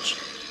to touch,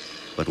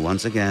 but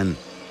once again,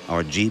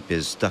 our jeep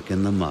is stuck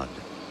in the mud.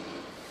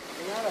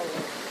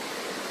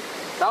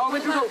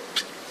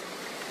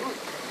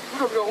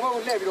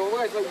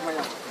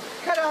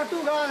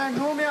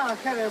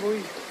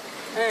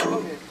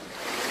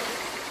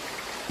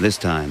 This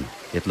time,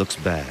 it looks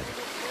bad.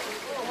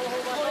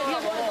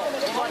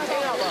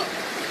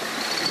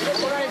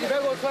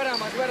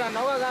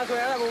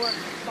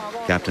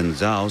 Captain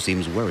Zhao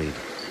seems worried.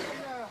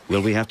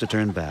 Will we have to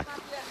turn back?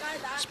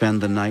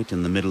 Spend the night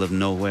in the middle of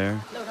nowhere?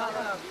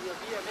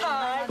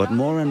 But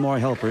more and more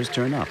helpers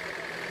turn up.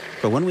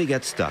 For when we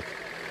get stuck,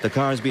 the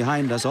cars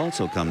behind us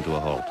also come to a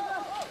halt.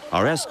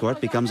 Our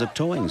escort becomes a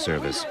towing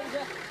service,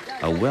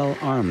 a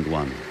well-armed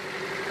one.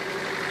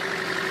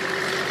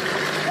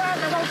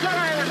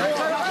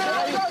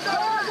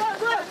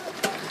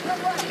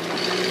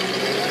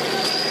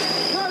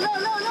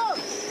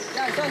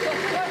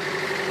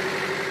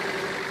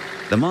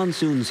 The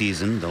monsoon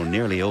season, though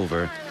nearly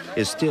over,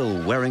 is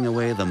still wearing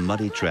away the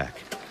muddy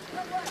track.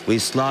 We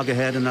slog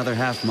ahead another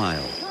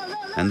half-mile,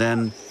 and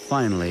then,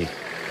 finally,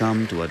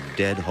 come to a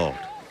dead halt.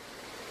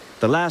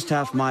 The last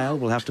half-mile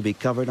will have to be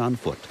covered on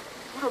foot.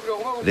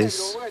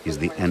 This is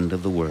the end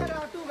of the world.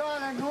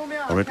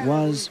 Or it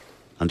was,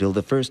 until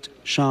the first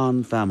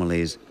Shan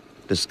families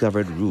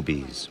discovered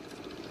rubies.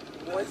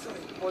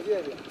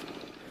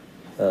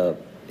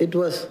 It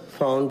was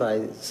found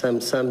by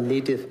some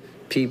native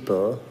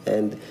people,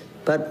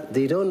 but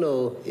they don't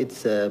know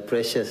it's a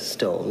precious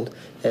stone,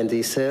 and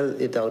they sell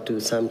it out to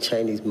some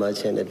Chinese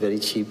merchant at very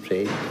cheap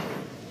rate.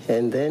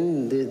 And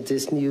then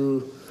this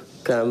new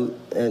come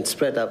and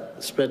spread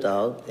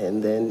out,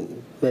 and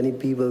then many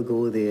people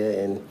go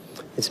there, and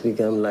it's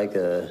become like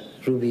a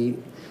ruby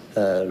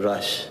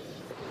rush.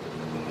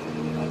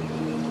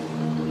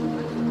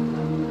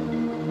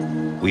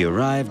 We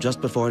arrive just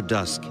before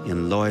dusk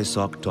in Loy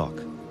Sok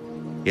Tok.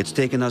 It's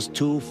taken us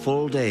 2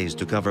 full days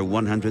to cover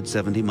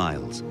 170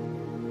 miles.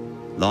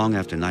 Long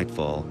after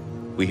nightfall,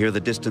 we hear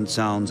the distant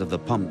sounds of the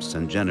pumps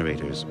and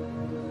generators.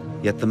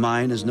 Yet the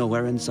mine is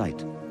nowhere in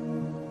sight.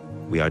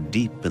 We are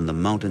deep in the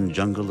mountain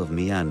jungle of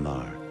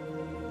Myanmar,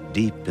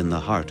 deep in the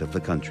heart of the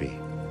country.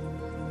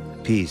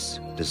 Peace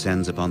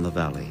descends upon the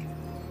valley.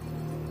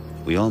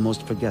 We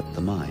almost forget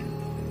the mine.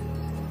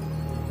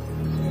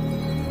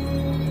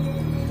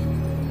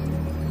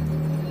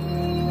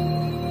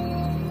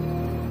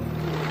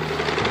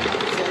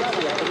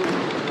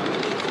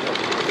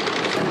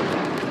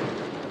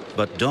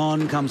 But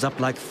dawn comes up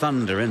like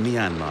thunder in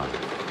Myanmar.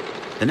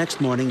 The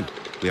next morning,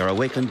 we are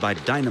awakened by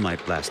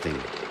dynamite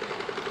blasting.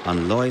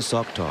 On Loy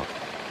Sok Tok,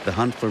 the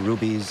hunt for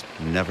rubies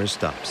never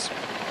stops.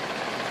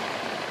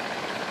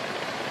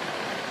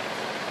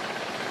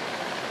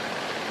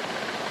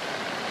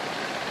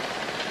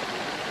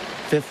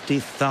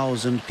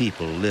 "50,000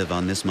 people live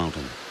on this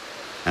mountain,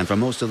 and for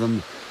most of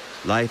them,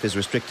 life is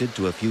restricted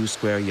to a few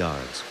square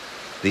yards,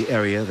 the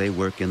area they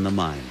work in the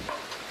mine.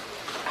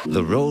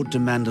 The road to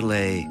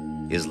Mandalay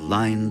is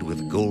lined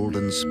with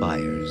golden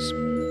spires.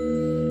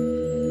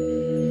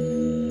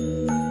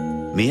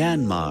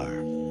 Myanmar.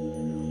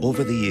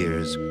 Over the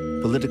years,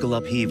 political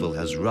upheaval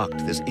has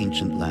rocked this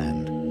ancient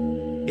land.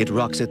 It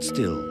rocks it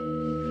still,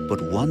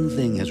 but one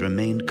thing has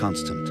remained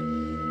constant: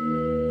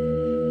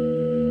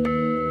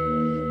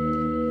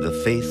 the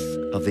faith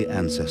of the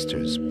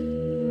ancestors,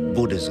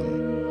 Buddhism.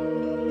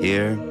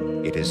 Here,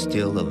 it is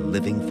still a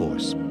living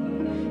force.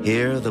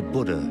 Here, the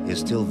Buddha is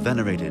still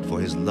venerated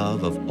for his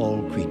love of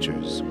all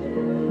creatures.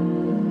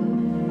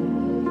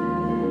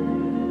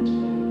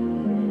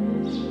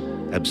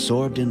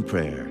 Absorbed in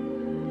prayer,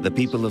 the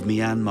people of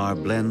Myanmar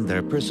blend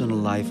their personal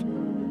life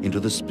into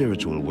the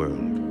spiritual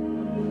world.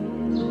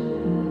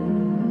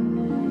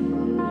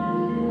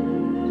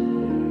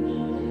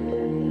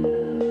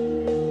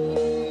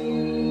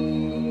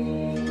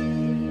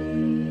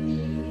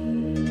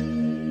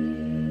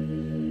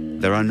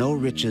 There are no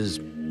riches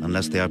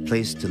unless they are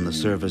placed in the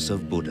service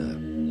of Buddha.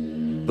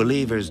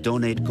 Believers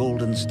donate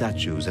golden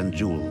statues and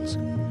jewels.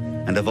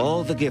 And of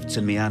all the gifts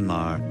in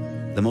Myanmar,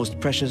 the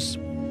most precious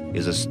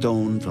is a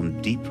stone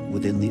from deep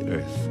within the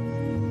earth.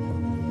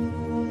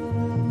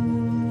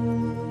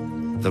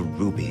 The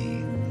ruby.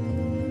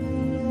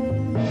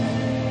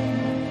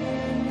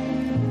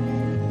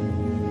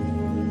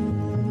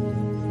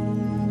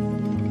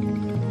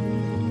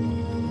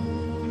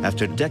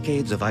 After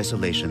decades of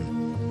isolation,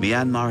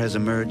 Myanmar has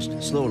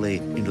emerged slowly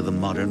into the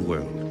modern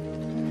world.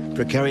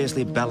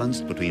 Precariously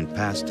balanced between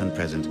past and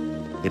present,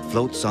 it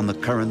floats on the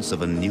currents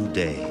of a new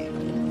day.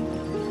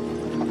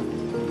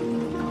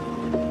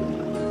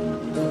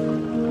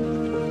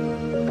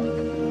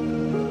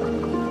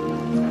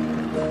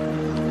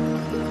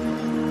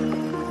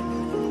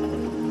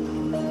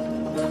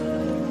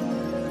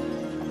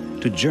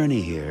 To journey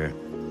here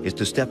is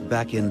to step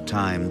back in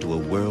time to a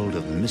world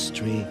of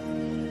mystery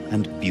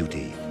and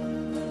beauty.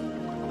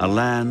 A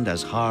land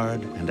as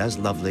hard and as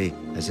lovely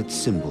as its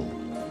symbol,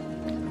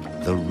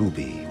 the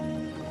ruby.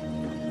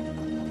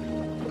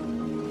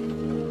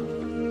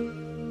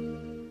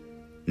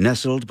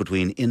 Nestled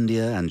between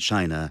India and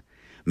China,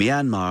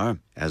 Myanmar,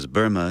 as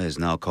Burma is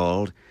now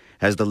called,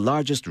 has the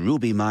largest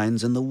ruby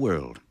mines in the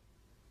world.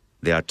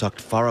 They are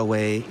tucked far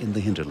away in the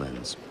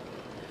hinterlands.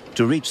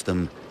 To reach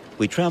them,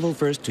 we travel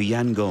first to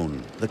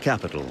Yangon, the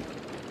capital.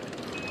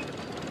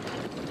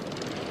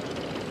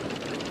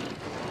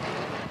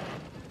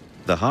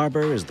 The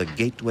harbor is the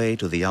gateway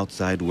to the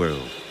outside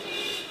world.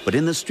 But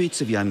in the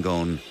streets of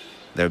Yangon,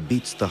 there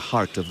beats the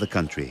heart of the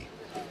country.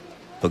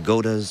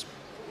 Pagodas,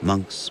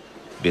 monks,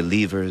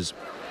 believers,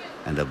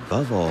 and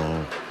above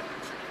all,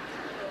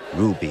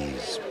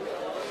 rubies.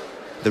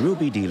 The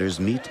ruby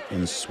dealers meet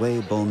in Sway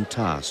Bon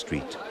Ta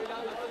Street.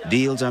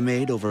 Deals are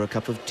made over a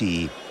cup of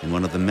tea in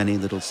one of the many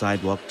little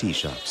sidewalk tea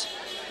shops.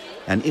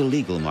 An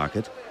illegal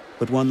market,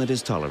 but one that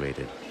is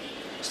tolerated.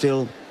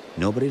 Still,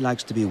 nobody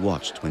likes to be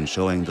watched when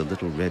showing the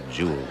little red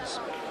jewels.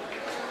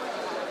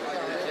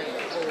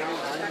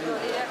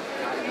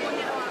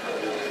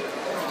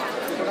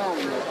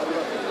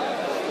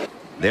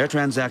 Their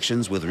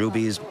transactions with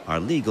rubies are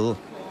legal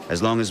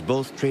as long as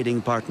both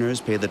trading partners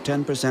pay the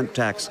 10%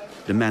 tax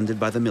demanded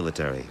by the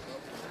military.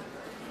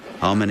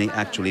 How many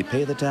actually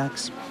pay the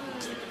tax?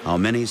 How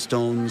many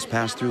stones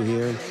pass through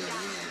here?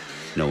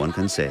 No one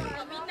can say.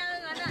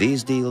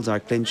 These deals are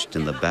clinched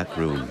in the back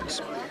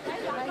rooms.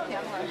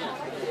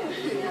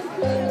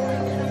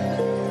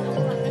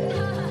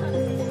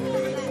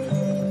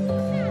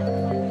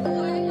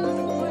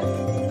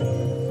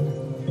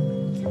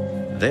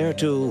 There,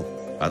 too,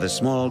 are the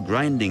small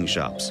grinding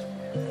shops,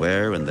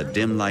 where, in the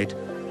dim light,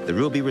 the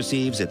ruby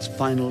receives its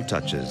final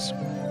touches.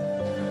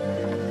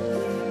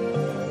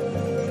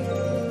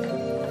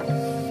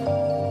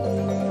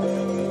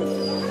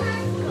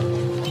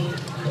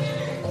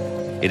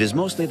 It is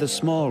mostly the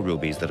small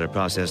rubies that are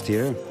processed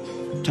here,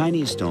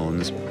 tiny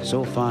stones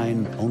so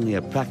fine only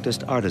a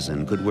practiced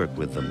artisan could work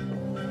with them.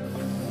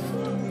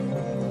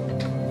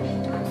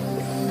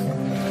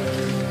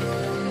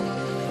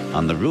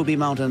 On the Ruby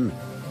Mountain,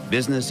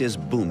 business is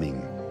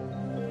booming.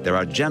 There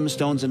are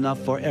gemstones enough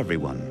for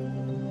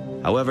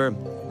everyone. However,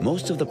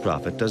 most of the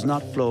profit does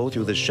not flow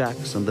through the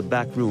shacks and the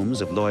back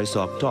rooms of Loy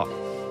Sok Tok.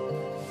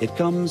 It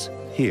comes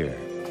here.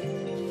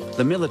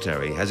 The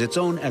military has its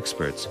own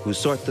experts who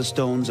sort the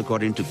stones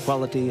according to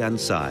quality and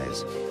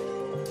size.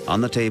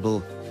 On the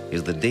table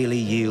is the daily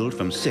yield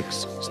from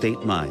 6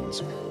 state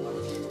mines.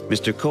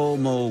 Mr. Ko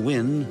Mo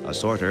Win, a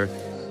sorter,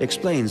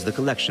 explains the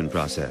collection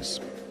process.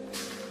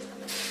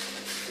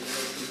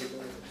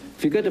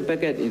 Figure the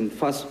packet in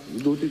first,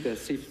 go to the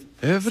safe.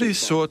 Every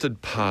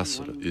sorted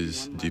parcel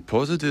is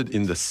deposited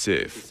in the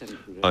safe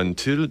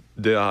until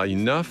there are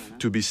enough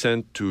to be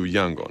sent to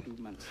Yangon.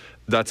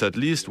 That's at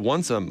least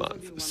once a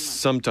month,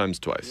 sometimes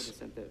twice.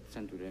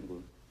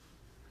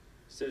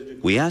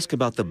 We ask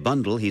about the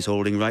bundle he's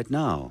holding right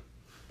now.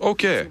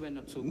 Okay,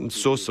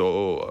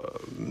 so-so,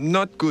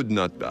 not good,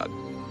 not bad.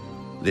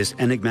 This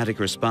enigmatic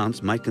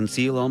response might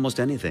conceal almost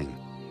anything,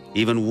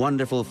 even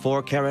wonderful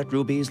 4-carat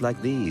rubies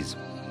like these,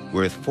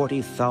 worth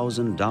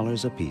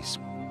 $40,000 apiece.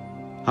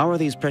 How are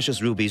these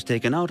precious rubies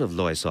taken out of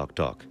Loy Sok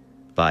Tok?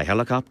 By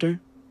helicopter?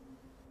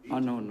 Oh,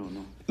 no.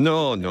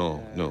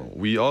 No.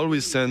 We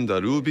always send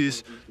the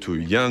rubies to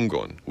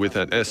Yangon with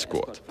an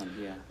escort,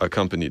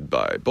 accompanied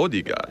by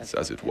bodyguards,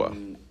 as it were.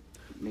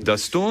 The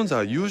stones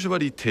are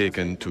usually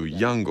taken to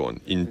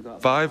Yangon in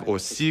 5 or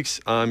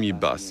 6 army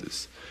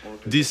buses.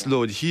 This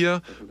load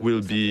here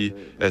will be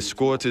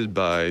escorted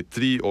by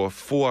 3 or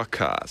 4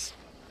 cars.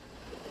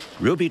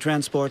 Ruby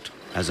transport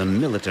as a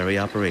military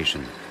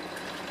operation.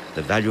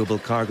 The valuable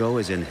cargo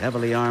is in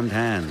heavily armed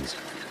hands.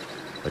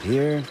 But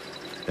here,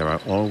 there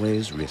are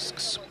always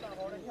risks.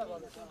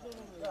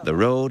 The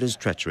road is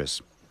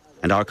treacherous,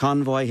 and our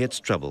convoy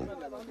hits trouble.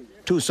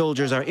 2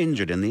 soldiers are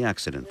injured in the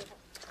accident,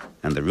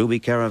 and the ruby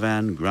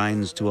caravan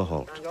grinds to a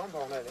halt.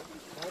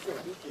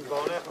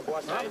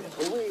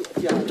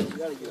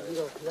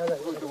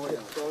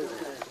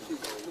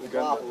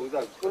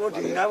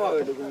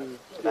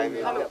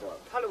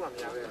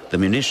 The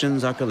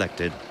munitions are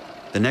collected.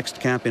 The next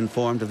camp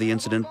informed of the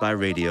incident by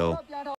radio